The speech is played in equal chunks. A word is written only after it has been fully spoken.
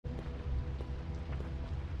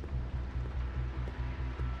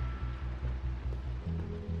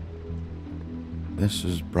this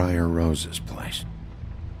is Briar Rose's place.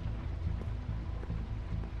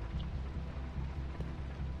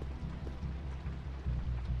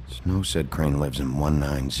 Snow said Crane lives in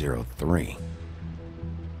 1903.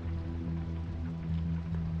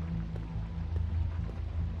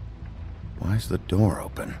 Why's the door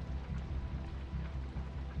open?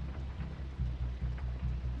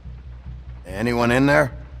 Anyone in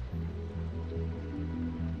there?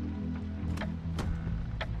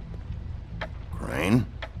 Crane?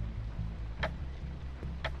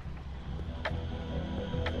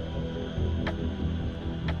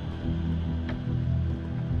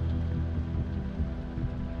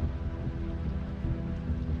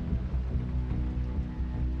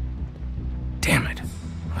 Damn it.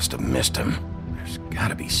 Must have missed him. There's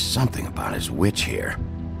gotta be something about his witch here.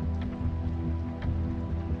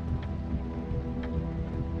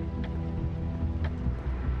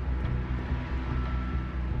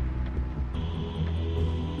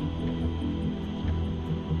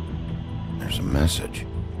 There's a message.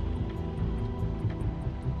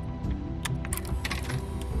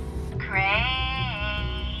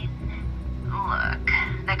 Crane. Look,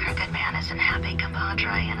 the Crooked Man isn't happy, compadre,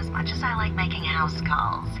 and as much as I like making house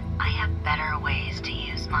calls, I have better ways to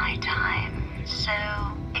use my time. So,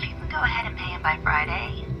 if you can go ahead and pay him by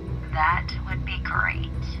Friday, that would be great.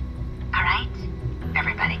 Alright?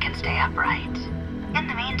 Everybody can stay upright. In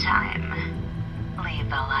the meantime, leave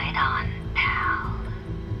the light on, pal.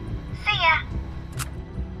 See ya!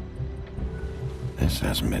 This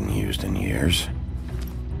hasn't been used in years.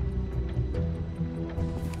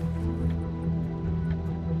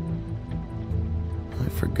 I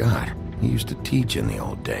forgot. He used to teach in the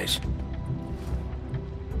old days.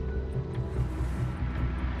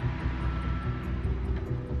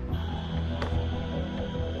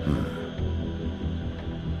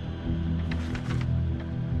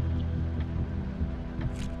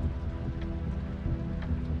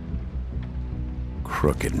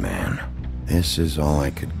 Crooked Man. This is all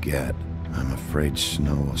I could get. I'm afraid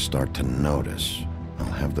Snow will start to notice. I'll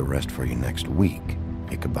have the rest for you next week.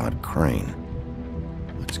 Ichabod Crane.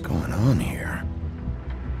 What's going on here?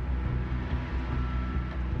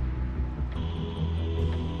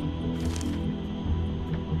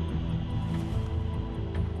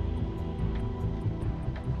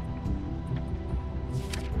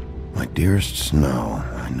 My dearest Snow,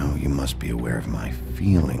 I know you must be aware of my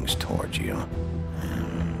feelings towards you.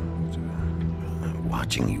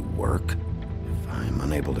 Watching you work, if I'm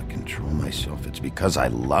unable to control myself, it's because I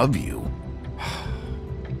love you.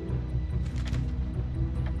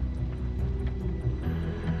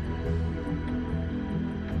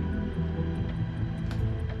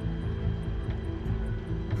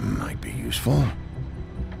 Might be useful.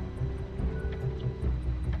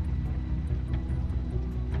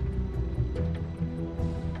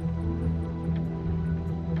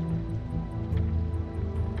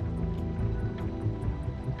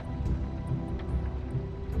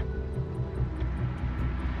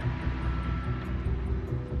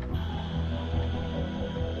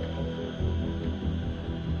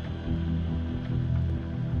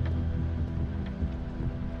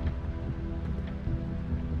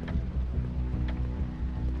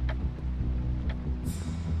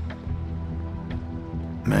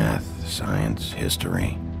 Math, science,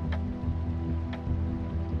 history.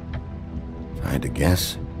 If I had to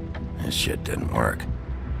guess, this shit didn't work.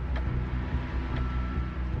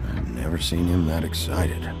 I've never seen him that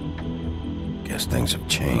excited. Guess things have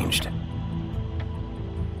changed.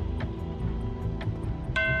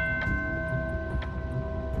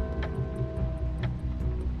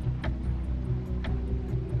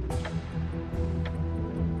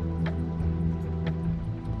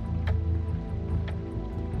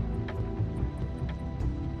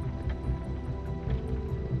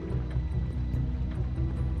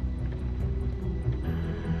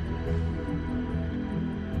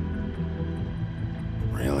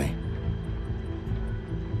 Really?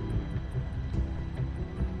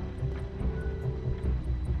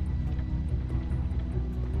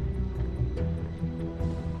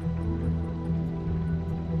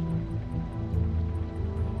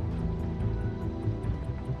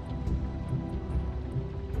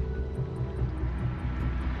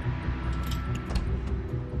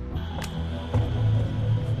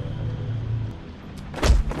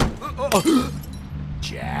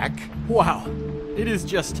 Jack? Wow, it is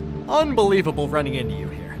just unbelievable running into you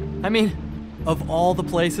here. I mean, of all the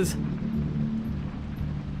places.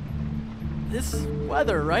 This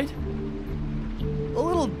weather, right? A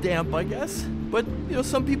little damp, I guess. But, you know,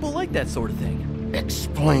 some people like that sort of thing.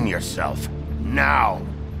 Explain yourself. Now!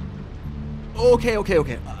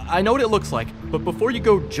 Okay. I know what it looks like, but before you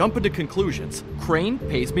go jumping to conclusions, Crane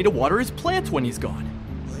pays me to water his plants when he's gone.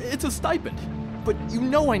 It's a stipend, but you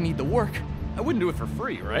know I need the work. I wouldn't do it for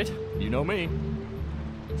free, right? You know me.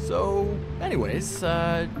 So, anyways,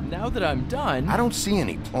 now that I'm done... I don't see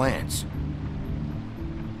any plants.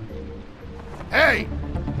 Hey!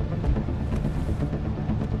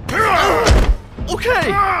 Okay!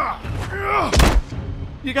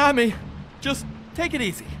 You got me. Just take it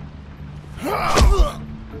easy.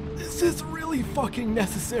 This is really fucking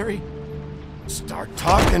necessary. Start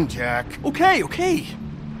talking, Jack. Okay.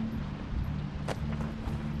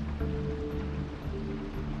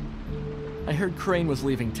 I heard Crane was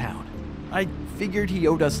leaving town. I figured he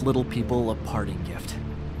owed us little people a parting gift.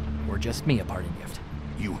 Or just me a parting gift.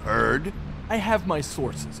 You heard? I have my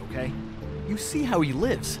sources, okay? You see how he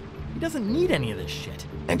lives. He doesn't need any of this shit.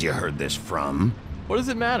 And you heard this from? What does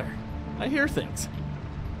it matter? I hear things.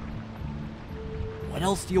 What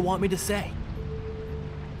else do you want me to say?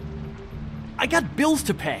 I got bills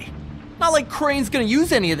to pay. Not like Crane's gonna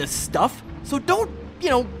use any of this stuff, so don't,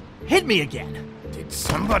 hit me again. Did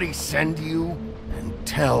somebody send you? And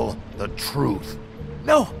tell the truth.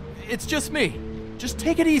 No, it's just me. Just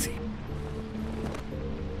take it easy.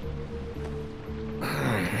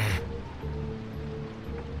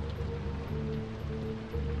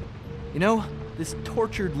 This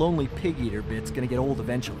tortured, lonely pig-eater bit's gonna get old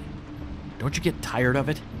eventually. Don't you get tired of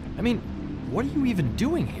it? I mean, what are you even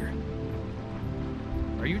doing here?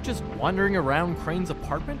 Are you just wandering around Crane's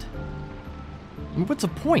apartment? I mean, what's the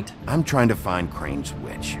point? I'm trying to find Crane's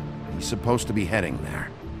witch. He's supposed to be heading there.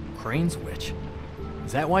 Crane's witch?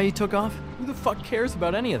 Is that why you took off? Who the fuck cares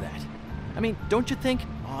about any of that? I mean, don't you think,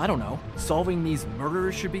 I don't know, solving these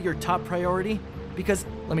murders should be your top priority? Because,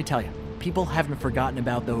 let me tell you, people haven't forgotten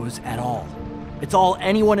about those at all. It's all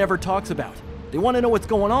anyone ever talks about. They want to know what's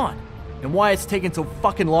going on, and why it's taken so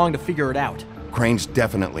fucking long to figure it out. Crane's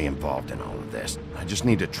definitely involved in all of this. I just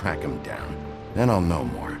need to track him down. Then I'll know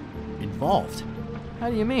more. Involved? How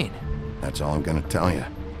do you mean? That's all I'm gonna tell you.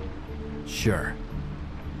 Sure.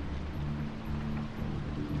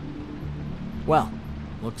 Well,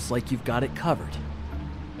 looks like you've got it covered.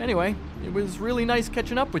 Anyway, it was really nice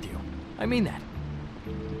catching up with you. I mean that.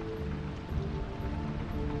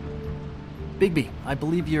 Bigby, I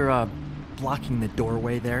believe you're, blocking the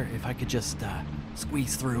doorway there. If I could just,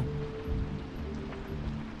 squeeze through.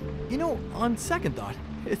 On second thought,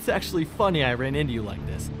 it's actually funny I ran into you like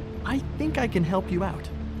this. I think I can help you out.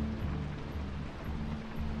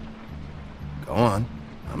 Go on.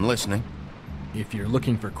 I'm listening. If you're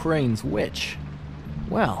looking for Crane's witch,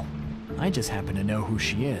 well, I just happen to know who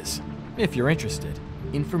she is. If you're interested.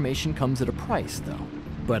 Information comes at a price, though.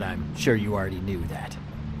 But I'm sure you already knew that.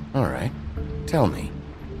 All right. Tell me.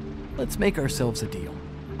 Let's make ourselves a deal.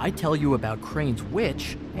 I tell you about Crane's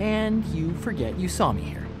witch, and you forget you saw me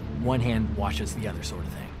here. One hand washes the other sort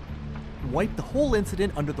of thing. Wipe the whole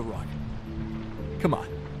incident under the rug. Come on,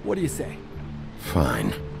 what do you say?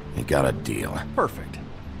 Fine. You got a deal. Perfect.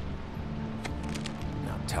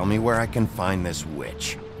 Now tell me where I can find this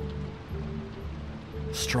witch.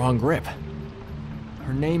 Strong grip.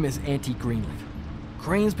 Her name is Auntie Greenleaf.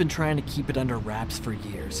 Crane's been trying to keep it under wraps for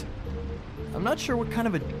years. I'm not sure what kind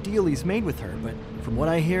of a deal he's made with her, but from what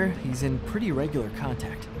I hear, he's in pretty regular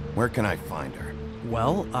contact. Where can I find her?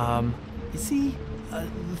 Well, you see,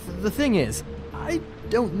 the thing is, I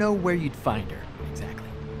don't know where you'd find her, exactly.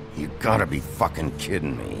 You gotta be fucking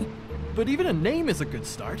kidding me. But even a name is a good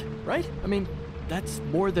start, right? I mean, that's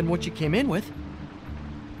more than what you came in with.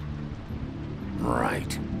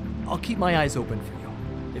 Right. I'll keep my eyes open for you.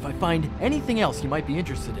 If I find anything else you might be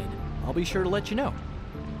interested in, I'll be sure to let you know.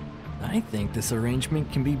 I think this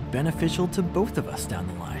arrangement can be beneficial to both of us down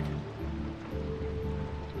the line.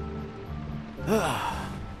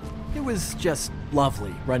 It was just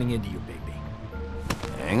lovely running into you,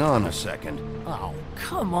 Bigby. Hang on a second. Oh,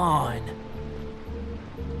 come on.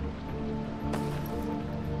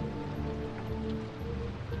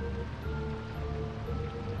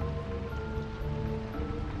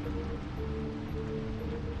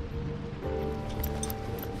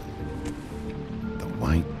 The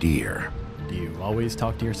white deer. Do you always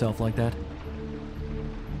talk to yourself like that?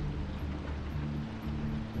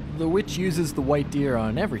 The witch uses the white deer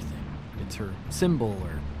on everything. It's her symbol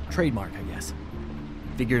or trademark, I guess.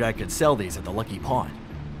 Figured I could sell these at the Lucky Pawn.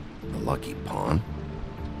 The Lucky Pawn?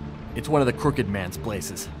 It's one of the crooked man's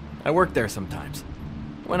places. I work there sometimes,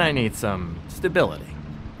 when I need some stability.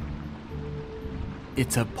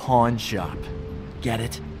 It's a pawn shop. Get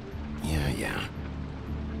it? Yeah.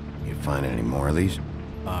 You find any more of these?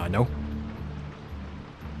 No.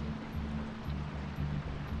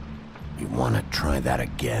 You wanna try that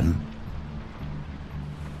again?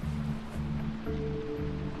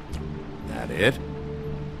 That it?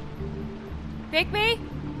 Bigby?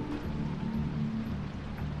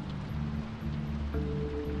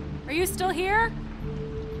 Are you still here?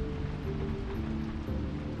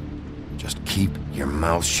 Just keep your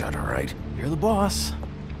mouth shut, all right? You're the boss.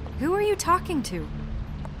 Who are you talking to?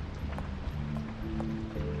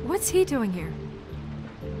 What's he doing here?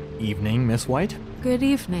 Evening, Miss White. Good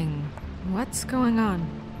evening. What's going on?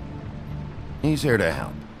 He's here to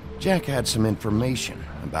help. Jack had some information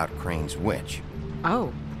about Crane's witch.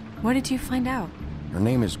 Oh. What did you find out? Her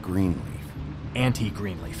name is Greenleaf,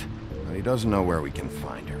 Anti-Greenleaf. but he doesn't know where we can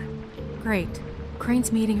find her. Great.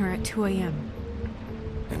 Crane's meeting her at 2 a.m.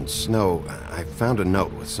 And Snow, I found a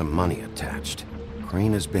note with some money attached.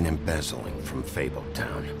 Crane has been embezzling from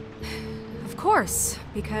Fabletown. Of course,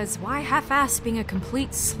 because why half-ass being a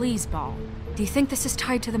complete sleazeball? Do you think this is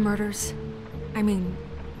tied to the murders? I mean,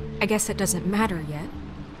 I guess it doesn't matter yet.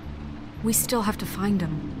 We still have to find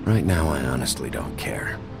him. Right now, I honestly don't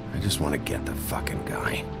care. I just want to get the fucking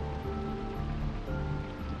guy.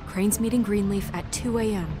 Crane's meeting Greenleaf at 2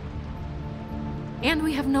 a.m. And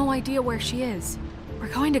we have no idea where she is. We're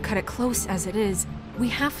going to cut it close as it is. We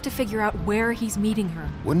have to figure out where he's meeting her.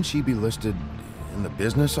 Wouldn't she be listed in the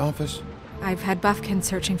business office? I've had Buffkin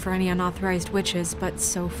searching for any unauthorized witches, but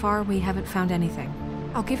so far we haven't found anything.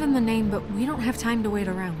 I'll give him the name, but we don't have time to wait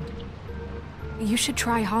around. You should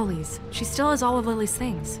try Holly's. She still has all of Lily's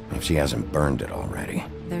things. If she hasn't burned it already.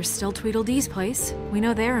 There's still Tweedledee's place. We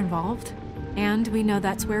know they're involved. And we know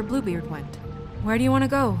that's where Bluebeard went. Where do you want to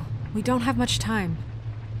go? We don't have much time.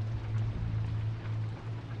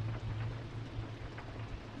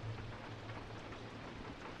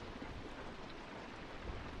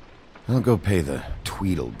 I'll go pay the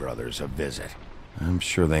Tweedle brothers a visit. I'm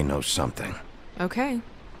sure they know something. Okay.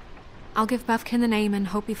 I'll give Buffkin the name and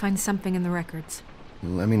hope he finds something in the records.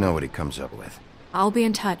 Let me know what he comes up with. I'll be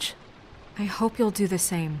in touch. I hope you'll do the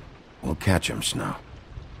same. We'll catch him, Snow.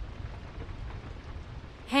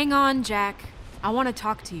 Hang on, Jack. I want to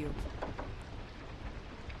talk to you.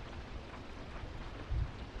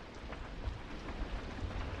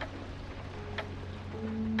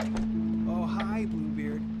 Oh, hi,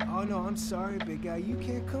 Bluebeard. Oh, no, I'm sorry, big guy. You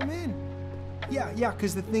can't come in. Yeah,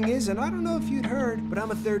 because the thing is, and I don't know if you'd heard, but I'm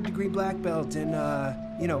a third-degree black belt and,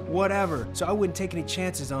 whatever. So I wouldn't take any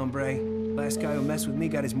chances, hombre. Last guy who messed with me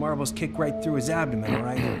got his marbles kicked right through his abdomen, all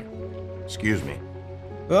right? Excuse me.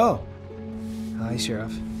 Oh. Hi,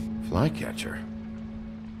 Sheriff. Flycatcher.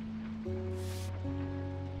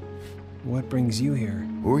 What brings you here?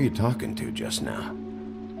 Who were you talking to just now?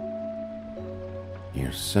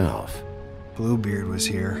 Yourself. Bluebeard was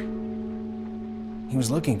here. He was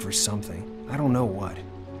looking for something. I don't know what.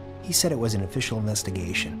 He said it was an official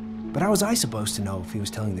investigation. But how was I supposed to know if he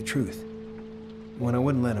was telling the truth? When I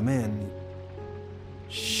wouldn't let him in,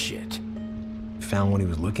 Shit. found what he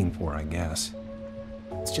was looking for, I guess.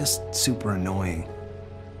 It's just super annoying.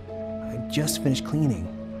 I just finished cleaning.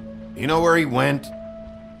 You know where he went?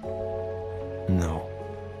 No.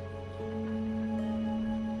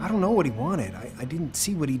 I don't know what he wanted. I didn't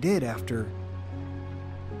see what he did after...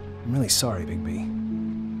 I'm really sorry, Bigby.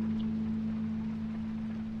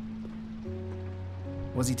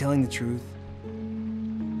 Was he telling the truth?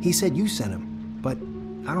 He said you sent him, but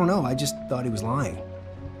I don't know, I just thought he was lying.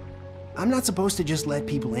 I'm not supposed to just let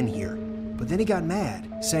people in here, but then he got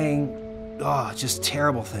mad, saying, just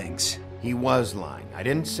terrible things. He was lying. I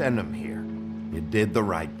didn't send him here. You did the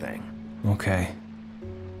right thing. Okay.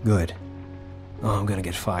 Good. Oh, I'm gonna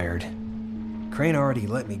get fired. Crane already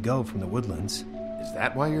let me go from the Woodlands. Is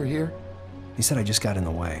that why you're here? He said I just got in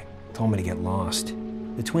the way. Told me to get lost.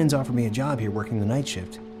 The twins offered me a job here working the night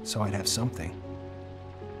shift, so I'd have something.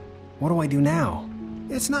 What do I do now?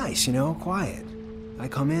 It's nice, quiet. I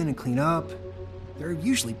come in and clean up. They're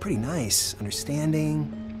usually pretty nice,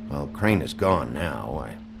 understanding. Well, Crane is gone now.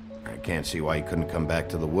 I can't see why he couldn't come back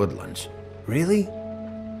to the Woodlands. Really?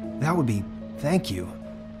 That would be... thank you.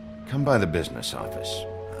 Come by the business office.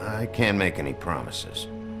 I can't make any promises.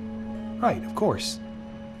 Right, of course.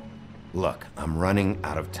 Look, I'm running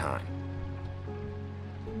out of time.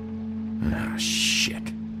 Ah,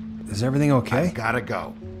 shit. Is everything okay? I've gotta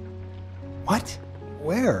go. What?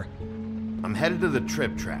 Where? I'm headed to the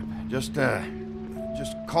Trip Trap. Just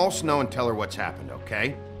call Snow and tell her what's happened,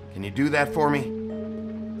 okay? Can you do that for me?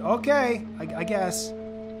 Okay, I guess.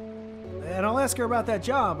 And I'll ask her about that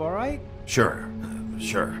job, all right? Sure,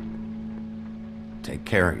 sure. Take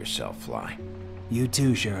care of yourself, Fly. You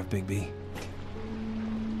too, Sheriff Bigby.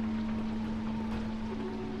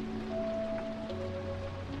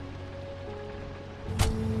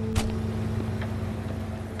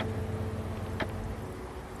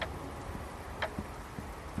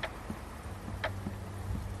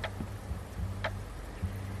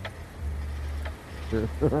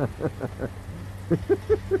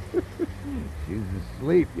 She's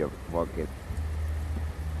asleep, you fucking...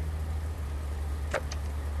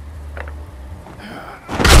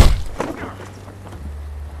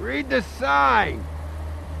 Read the sign!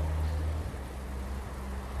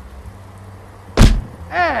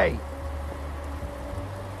 Hey!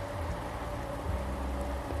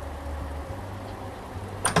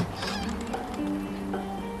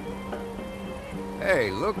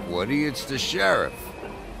 Hey, look, Woody, it's the sheriff.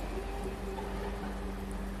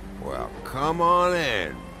 Well, come on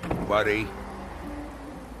in, buddy.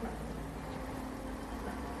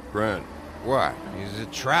 Grant. What? He's a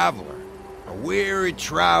traveler. A weary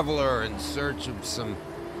traveler in search of some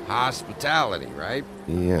hospitality, right?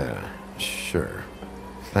 Yeah, sure.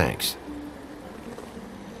 Thanks.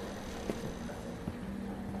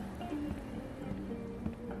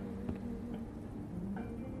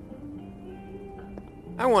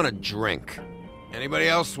 I want a drink. Anybody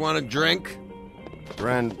else want a drink?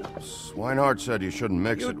 Grant, Swinehart said you shouldn't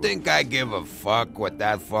mix You it think I give a fuck what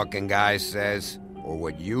that fucking guy says? Or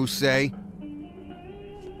what you say?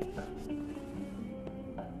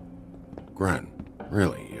 Grant,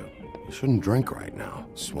 really, you shouldn't drink right now.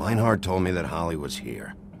 Swinehart told me that Holly was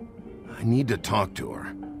here. I need to talk to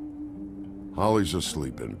her. Holly's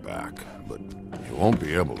asleep in back, but you won't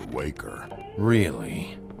be able to wake her.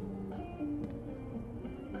 Really?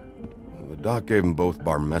 The doc gave them both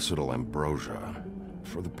Barmecidal ambrosia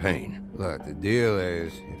for the pain. Look, the deal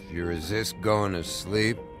is, if you resist going to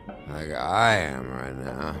sleep, like I am right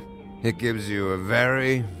now, it gives you a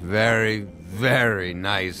very, very, very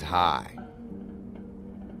nice high.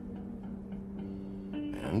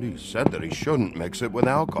 And he said that he shouldn't mix it with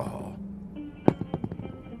alcohol.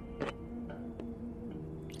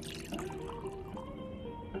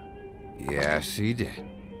 Yes, he did.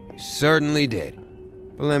 He certainly did.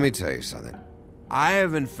 But let me tell you something. I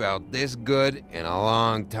haven't felt this good in a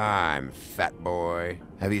long time, fat boy.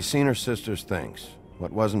 Have you seen her sister's things?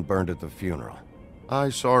 What wasn't burned at the funeral? I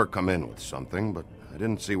saw her come in with something, but I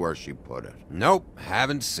didn't see where she put it. Nope,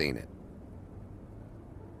 haven't seen it.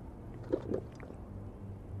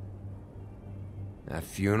 That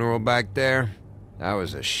funeral back there, that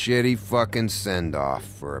was a shitty fucking send-off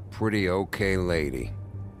for a pretty okay lady.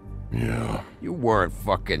 Yeah. You weren't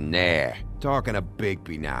fucking there. Talking to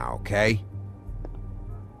Bigby now, okay?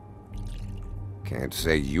 Can't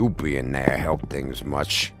say you being there helped things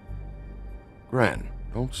much. Grant,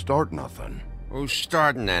 don't start nothing. Who's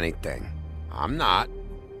starting anything? I'm not.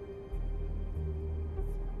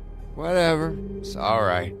 Whatever. It's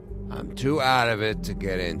alright. I'm too out of it to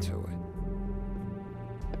get into it.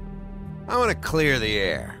 I want to clear the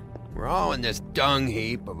air. We're all in this dung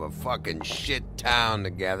heap of a fucking shit town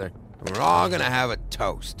together, and we're all gonna have a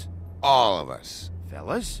toast. All of us.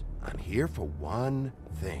 Fellas, I'm here for one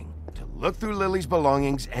thing. To look through Lily's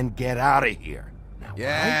belongings and get out of here. Now,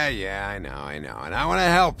 Yeah, I know. And I want to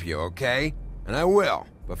help you, okay? And I will.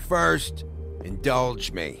 But first,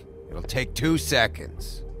 indulge me. It'll take 2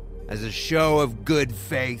 seconds. As a show of good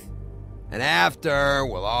faith. And after,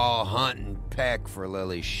 we'll all hunt and peck for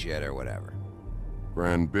Lily's shit or whatever.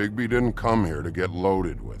 Grant, Bigby didn't come here to get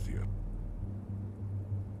loaded with you.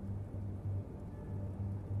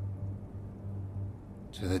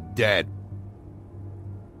 To the dead.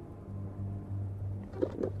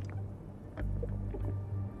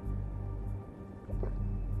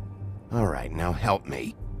 All right, now help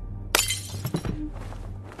me.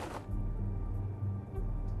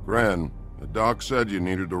 Grant, the doc said you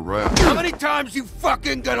needed a rest. How many times you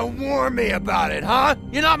fucking gonna warn me about it, huh?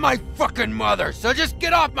 You're not my fucking mother, so just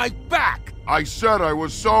get off my back! I said I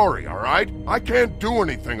was sorry, all right? I can't do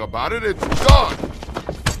anything about it. It's done!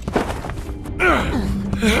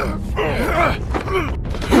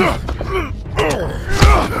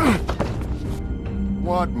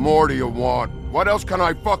 What more do you want? What else can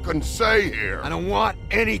I fucking say here? I don't want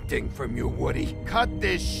anything from you, Woody. Cut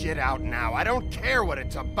this shit out now. I don't care what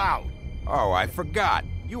it's about. Oh, I forgot.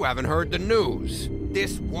 You haven't heard the news.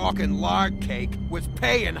 This walking lard cake was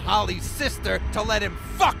paying Holly's sister to let him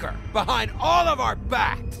fuck her behind all of our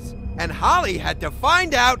backs. And Holly had to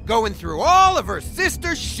find out going through all of her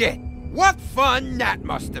sister's shit. What fun that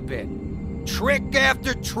must have been. Trick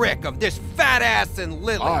after trick of this fat ass and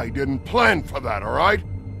Lily. I didn't plan for that, all right?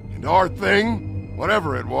 And our thing,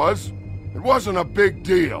 whatever it wasn't a big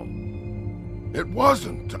deal. It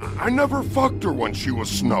wasn't. I never fucked her when she was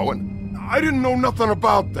snowing. I didn't know nothing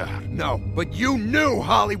about that. No, but you knew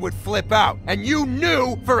Holly would flip out. And you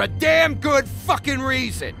knew for a damn good fucking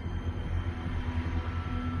reason.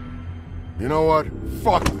 You know what?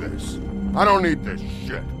 Fuck this. I don't need this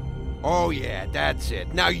shit. Oh yeah, that's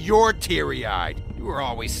it. Now you're teary-eyed. You were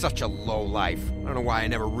always such a lowlife. I don't know why I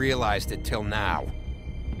never realized it till now.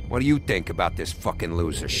 What do you think about this fucking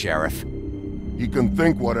loser, Sheriff? He can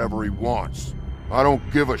think whatever he wants. I don't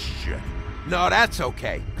give a shit. No, that's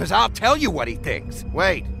okay, because I'll tell you what he thinks.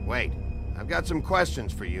 Wait. I've got some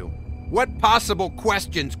questions for you. What possible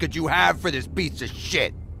questions could you have for this piece of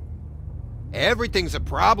shit? Everything's a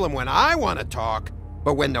problem when I want to talk,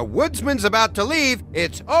 but when the woodsman's about to leave,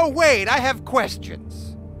 it's, oh wait, I have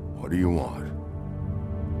questions. What do you want?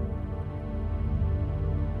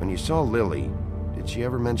 When you saw Lily, did she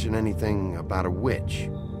ever mention anything about a witch?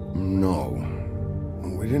 No.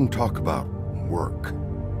 We didn't talk about work.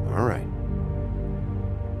 All right.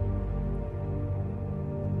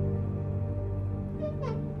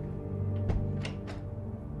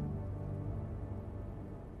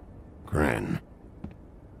 Gren.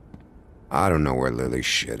 I don't know where Lily's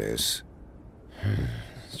shit is.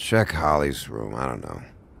 Check Holly's room, I don't know.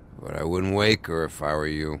 But I wouldn't wake her if I were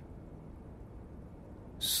you.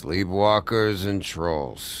 Sleepwalkers and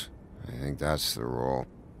trolls. I think that's the rule.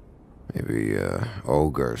 Maybe,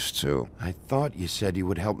 ogres, too. I thought you said you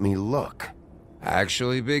would help me look.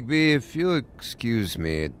 Actually, Bigby, if you'll excuse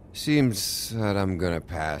me, it seems that I'm gonna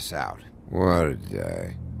pass out. What a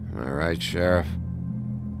day. Am I right, Sheriff?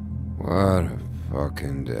 What a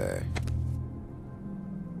fucking day.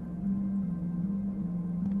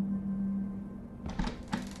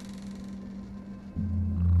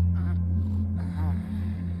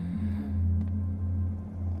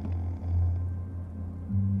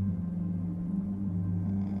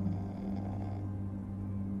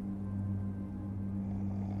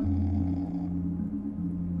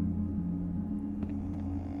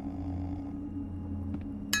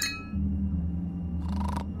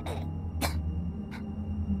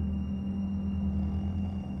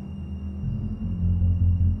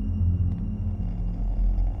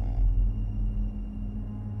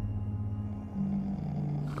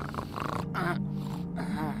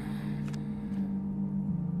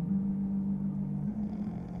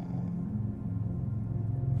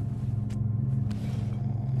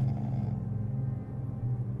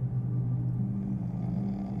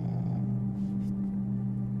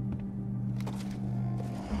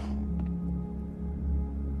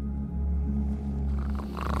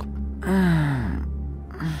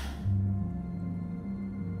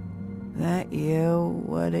 That you,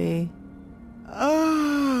 Woody?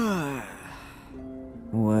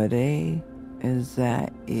 Woody? Is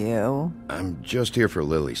that you? I'm just here for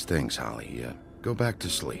Lily's things, Holly. Go back to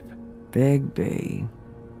sleep. Bigby.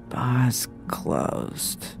 Bar's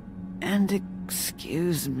closed. And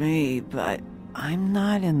excuse me, but I'm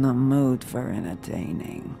not in the mood for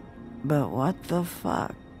entertaining. But what the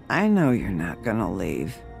fuck? I know you're not gonna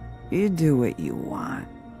leave. You do what you want.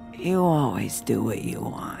 You always do what you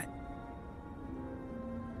want.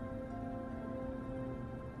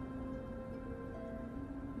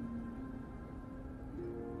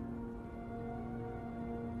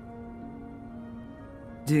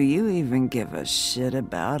 Do you even give a shit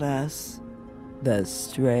about us? The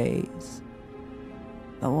strays?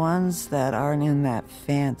 The ones that aren't in that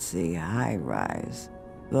fancy high-rise.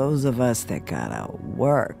 Those of us that gotta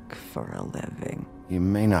work for a living. You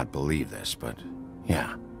may not believe this, but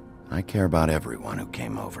yeah, I care about everyone who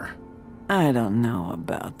came over. I don't know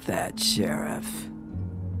about that, Sheriff.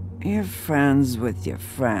 You're friends with your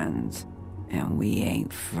friends, and we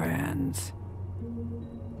ain't friends.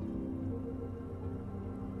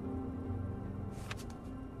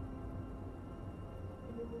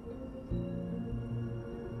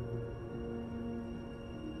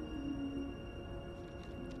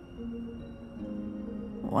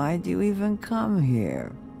 Why'd you even come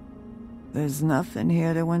here? There's nothing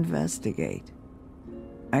here to investigate.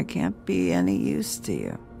 I can't be any use to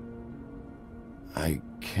you. I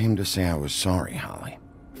came to say I was sorry, Holly,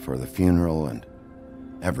 for the funeral and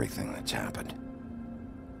everything that's happened.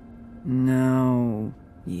 No,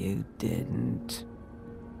 you didn't.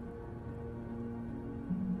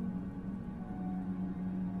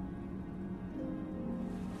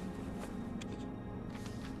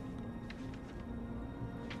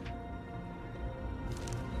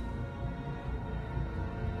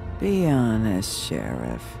 Be honest,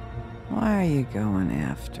 Sheriff. Why are you going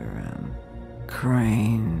after him?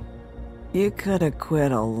 Crane. You could have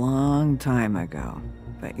quit a long time ago,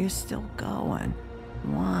 but you're still going.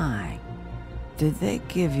 Why? Did they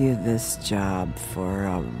give you this job for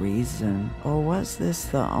a reason, or was this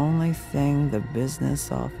the only thing the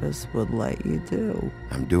business office would let you do?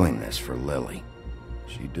 I'm doing this for Lily.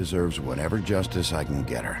 She deserves whatever justice I can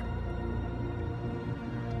get her.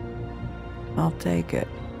 I'll take it.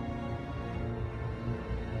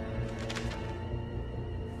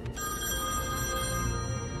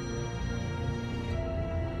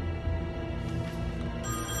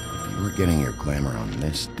 getting your glamour on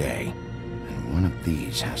this day, and one of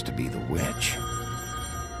these has to be the witch.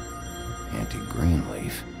 Auntie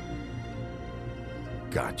Greenleaf.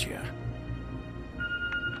 Gotcha.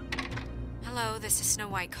 Hello, this is Snow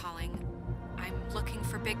White calling. I'm looking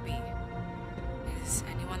for Bigby. Is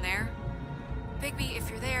anyone there? Bigby, if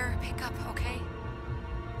you're there, pick up, okay?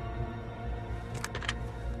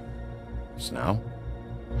 Snow?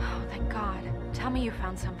 Oh, thank God. Tell me you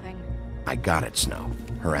found something. I got it, Snow.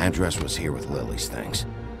 Her address was here with Lily's things.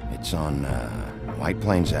 It's on, White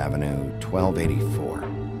Plains Avenue, 1284.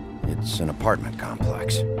 It's an apartment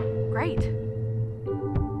complex. Great.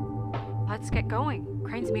 Let's get going.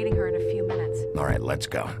 Crane's meeting her in a few minutes. All right, let's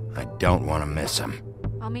go. I don't want to miss him.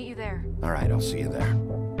 I'll meet you there. All right, I'll see you there.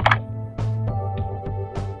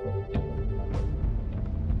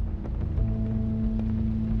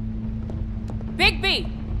 Bigby!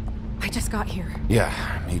 I just got here.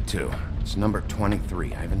 Yeah, me too. It's number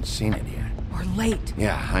 23. I haven't seen it yet. We're late.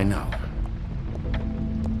 Yeah, I know.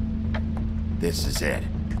 This is it.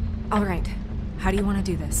 All right. How do you want to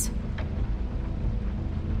do this?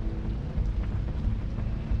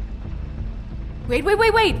 Wait!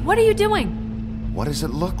 What are you doing? What does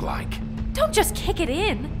it look like? Don't just kick it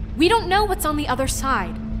in. We don't know what's on the other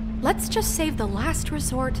side. Let's just save the last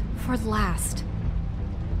resort for last.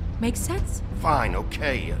 Make sense? Fine,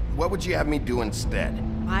 okay. What would you have me do instead?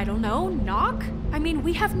 I don't know. Knock? I mean,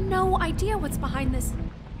 we have no idea what's behind this.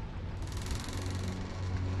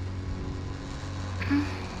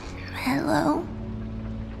 Hello?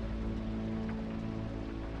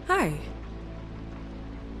 Hi.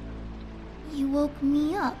 You woke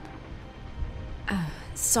me up.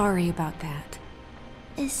 Sorry about that.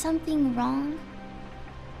 Is something wrong?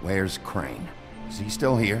 Where's Crane? Is he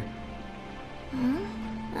still here? Huh?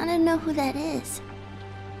 I don't know who that is.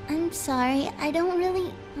 I'm sorry, I don't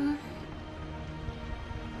really...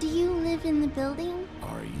 Do you live in the building?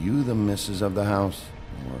 Are you the missus of the house?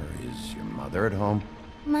 Or is your mother at home?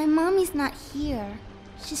 My mommy's not here.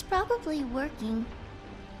 She's probably working.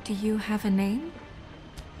 Do you have a name?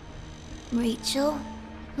 Rachel,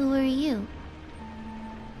 who are you?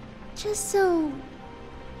 Just so...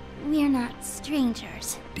 we're not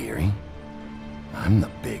strangers. Dearie? I'm the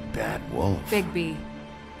big bad wolf. Bigby.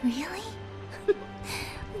 Really?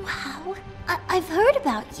 Wow. I've heard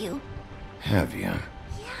about you. Have you?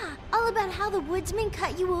 Yeah, all about how the woodsman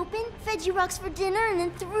cut you open, fed you rocks for dinner, and then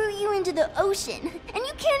threw you into the ocean. And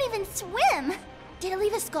you can't even swim! Did it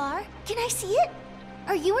leave a scar? Can I see it?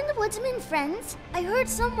 Are you and the woodsman friends? I heard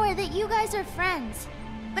somewhere that you guys are friends.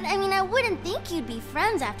 But I mean, I wouldn't think you'd be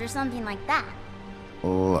friends after something like that.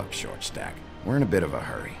 Look, Shortstack, we're in a bit of a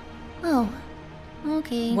hurry. Oh,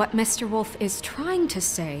 okay. What Mr. Wolf is trying to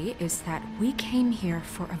say is that we came here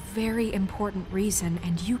for a very important reason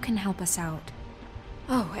and you can help us out.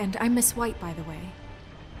 Oh, and I'm Miss White, by the way.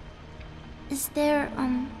 Is there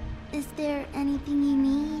anything you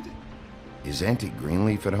need? Is Auntie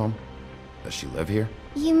Greenleaf at home? Does she live here?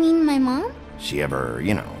 You mean my mom? She ever,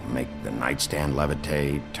 make the nightstand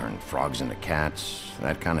levitate, turn frogs into cats,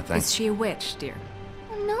 that kind of thing? Is she a witch, dear?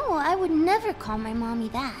 No, I would never call my mommy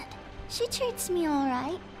that. She treats me all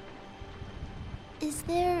right. Is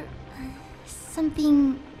there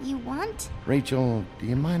something you want? Rachel, do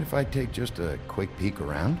you mind if I take just a quick peek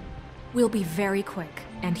around? We'll be very quick,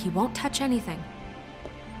 and he won't touch anything.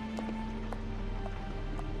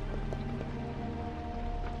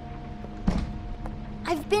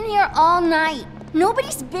 I've been here all night.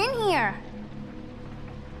 Nobody's been here.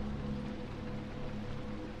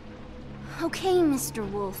 Okay, Mr.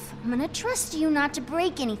 Wolf. I'm gonna trust you not to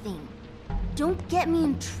break anything. Don't get me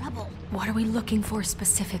in trouble. What are we looking for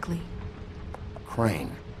specifically?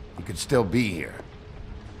 Crane. He could still be here.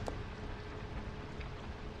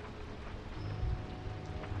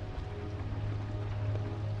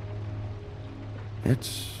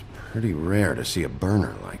 It's pretty rare to see a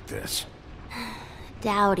burner like this.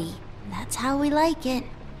 Dowdy. That's how we like it.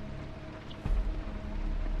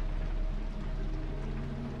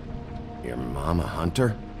 Your mom a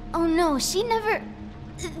hunter? Oh no, she never...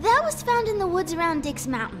 That was found in the woods around Dick's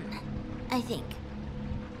Mountain, I think.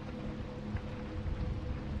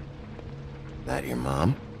 That your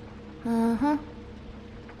mom? Uh-huh.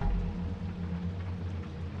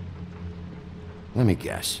 Let me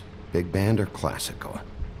guess. Big band or classical?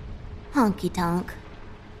 Honky tonk.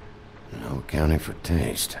 No accounting for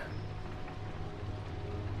taste.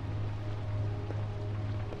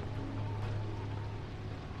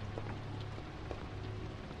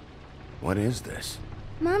 What is this?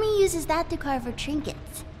 Mommy uses that to carve her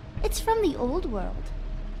trinkets. It's from the old world.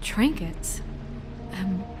 Trinkets?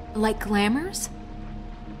 Like glamours?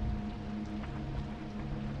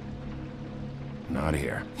 Not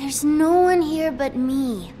here. There's no one here but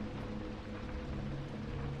me.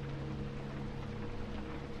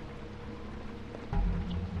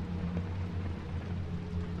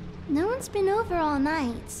 No one's been over all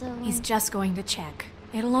night, so... He's just going to check.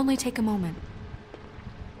 It'll only take a moment.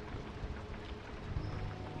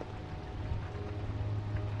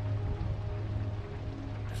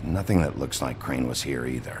 There's nothing that looks like Crane was here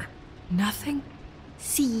either. Nothing?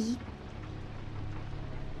 See?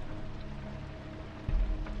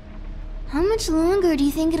 How much longer do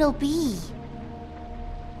you think it'll be?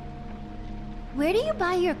 Where do you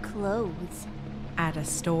buy your clothes? At a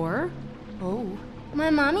store? Oh, my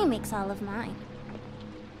mommy makes all of mine.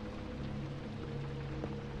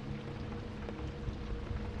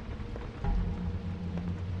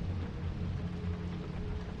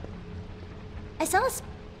 I saw a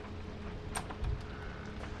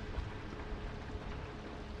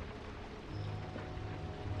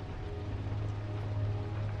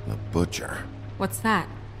The Butcher. What's that?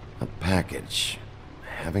 A package.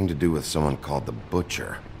 Having to do with someone called the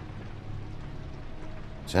Butcher.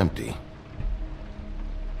 It's empty.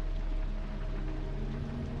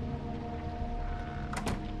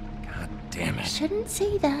 God damn it. Shouldn't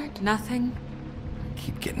say that. Nothing?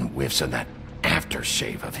 Keep getting whiffs of that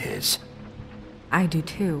aftershave of his. I do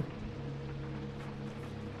too.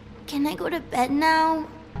 Can I go to bed now?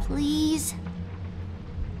 Please?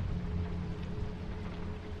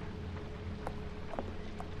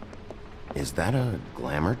 Is that a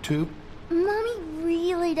glamour tube? Mommy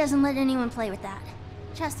really doesn't let anyone play with that.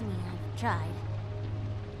 Trust me, I've tried.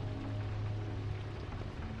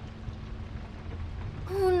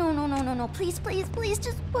 Oh, no. Please,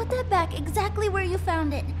 just put that back exactly where you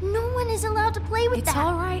found it. No one is allowed to play with that. It's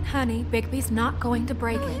all right, honey. Bigby's not going to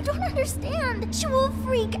break No, it. you don't understand. She will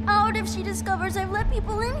freak out if she discovers I've let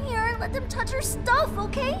people in here and let them touch her stuff,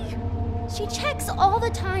 okay? She checks all the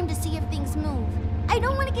time to see if things move. I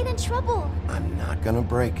don't want to get in trouble. I'm not gonna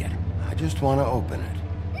break it. I just want to open it.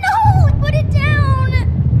 No! Put it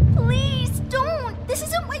down! Please, don't! This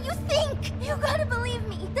isn't what you think! You gotta believe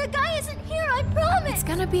me. The guy isn't here, I promise! It's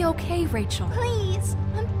gonna be okay, Rachel. Please,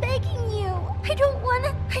 I'm begging you. I don't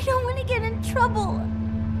wanna get in trouble.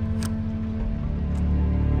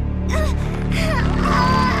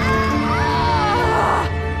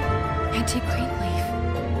 Auntie Greenleaf.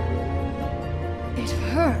 It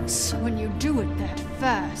hurts when you do it that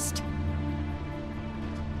fast.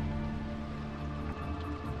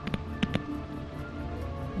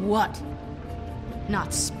 What?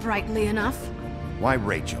 Not sprightly enough? Why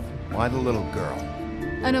Rachel? Why the little girl?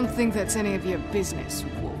 I don't think that's any of your business,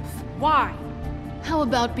 Wolf. Why? How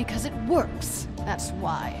about because it works? That's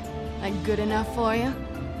why. That good enough for you?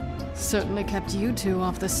 Certainly kept you two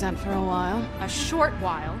off the scent for a while. A short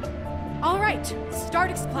while. All right,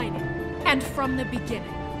 start explaining. And from the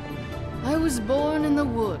beginning. I was born in the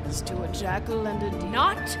woods to a jackal and a deer.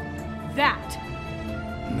 Not that.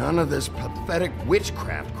 None of this pathetic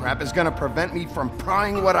witchcraft crap is gonna prevent me from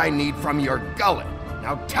prying what I need from your gullet.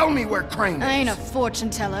 Now tell me where Crane is. I ain't a fortune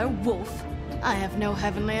teller, Wolf. I have no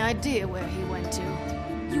heavenly idea where he went to.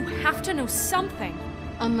 You have to know something.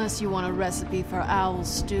 Unless you want a recipe for owl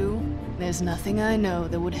stew, there's nothing I know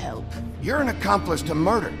that would help. You're an accomplice to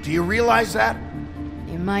murder. Do you realize that?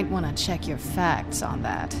 You might want to check your facts on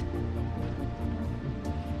that.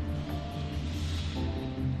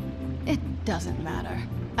 It doesn't matter.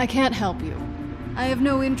 I can't help you. I have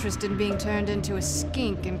no interest in being turned into a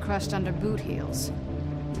skink and crushed under boot heels.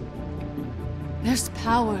 There's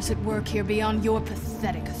powers at work here beyond your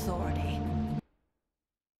pathetic authority.